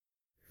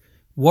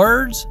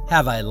Words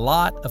have a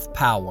lot of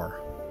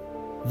power.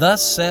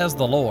 Thus says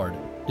the Lord,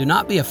 do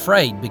not be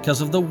afraid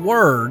because of the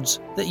words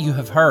that you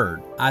have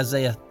heard.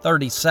 Isaiah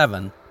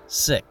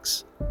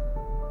 37:6.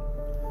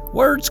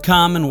 Words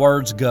come and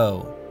words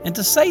go, and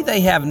to say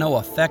they have no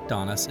effect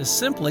on us is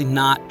simply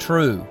not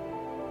true.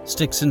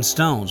 Sticks and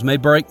stones may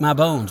break my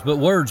bones, but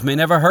words may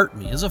never hurt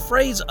me is a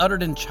phrase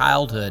uttered in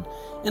childhood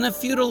in a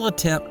futile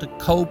attempt to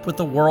cope with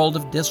the world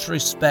of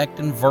disrespect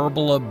and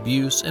verbal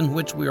abuse in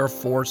which we are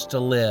forced to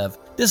live,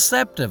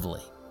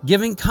 deceptively,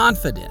 giving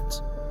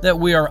confidence that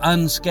we are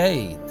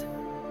unscathed.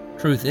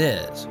 Truth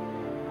is,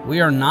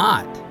 we are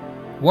not.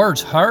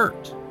 Words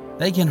hurt.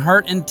 They can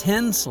hurt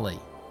intensely,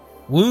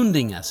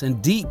 wounding us in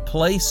deep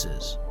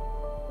places.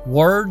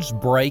 Words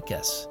break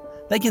us.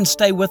 They can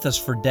stay with us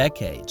for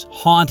decades,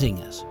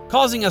 haunting us,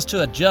 causing us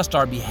to adjust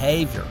our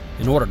behavior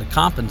in order to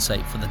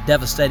compensate for the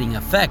devastating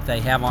effect they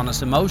have on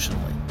us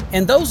emotionally.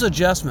 And those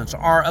adjustments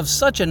are of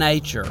such a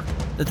nature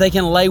that they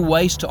can lay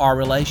waste to our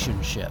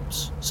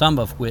relationships, some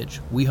of which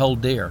we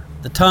hold dear.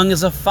 The tongue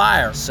is a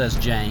fire, says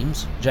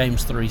James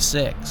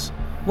 3:6.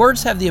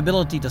 Words have the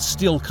ability to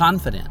steal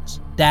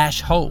confidence,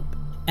 dash hope,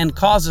 and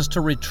cause us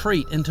to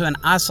retreat into an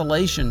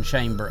isolation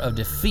chamber of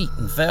defeat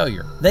and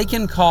failure. They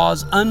can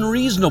cause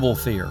unreasonable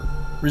fear,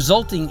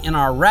 resulting in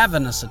our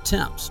ravenous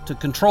attempts to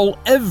control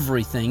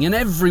everything and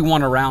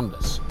everyone around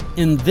us.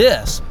 And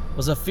this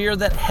was a fear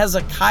that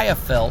Hezekiah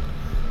felt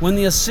when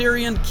the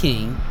Assyrian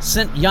king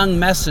sent young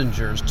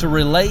messengers to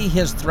relay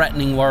his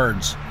threatening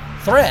words,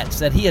 threats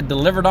that he had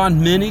delivered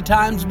on many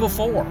times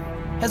before.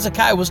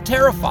 Hezekiah was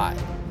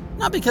terrified,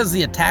 not because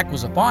the attack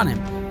was upon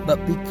him,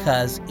 but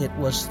because it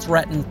was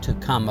threatened to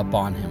come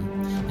upon him.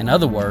 In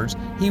other words,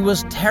 he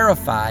was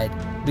terrified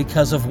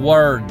because of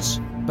words.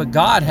 But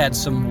God had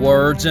some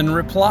words in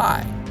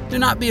reply. Do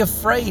not be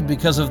afraid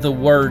because of the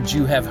words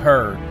you have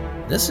heard.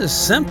 This is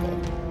simple,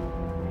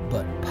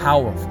 but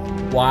powerful.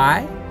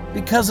 Why?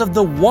 Because of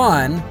the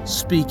one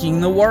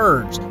speaking the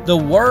words. The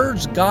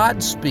words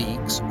God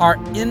speaks are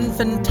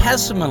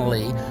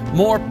infinitesimally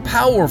more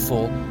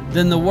powerful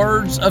than the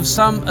words of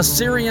some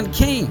Assyrian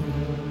king.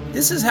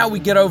 This is how we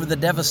get over the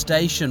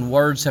devastation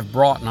words have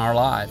brought in our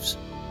lives.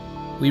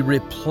 We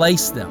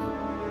replace them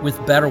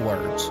with better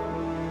words.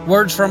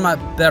 Words from a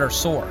better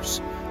source.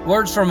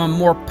 Words from a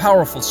more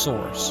powerful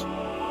source.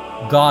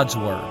 God's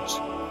words.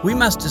 We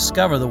must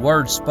discover the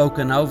words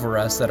spoken over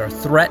us that are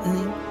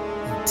threatening,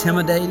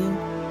 intimidating,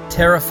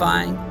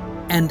 terrifying,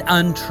 and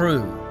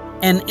untrue.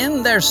 And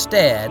in their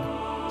stead,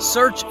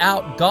 search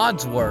out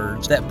God's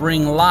words that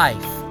bring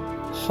life,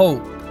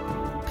 hope,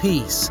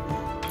 peace,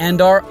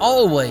 and are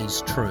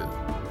always true.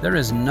 There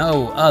is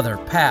no other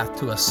path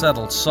to a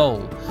settled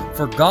soul,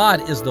 for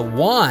God is the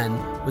one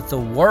with the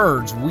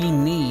words we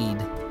need,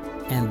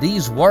 and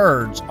these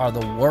words are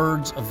the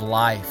words of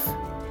life.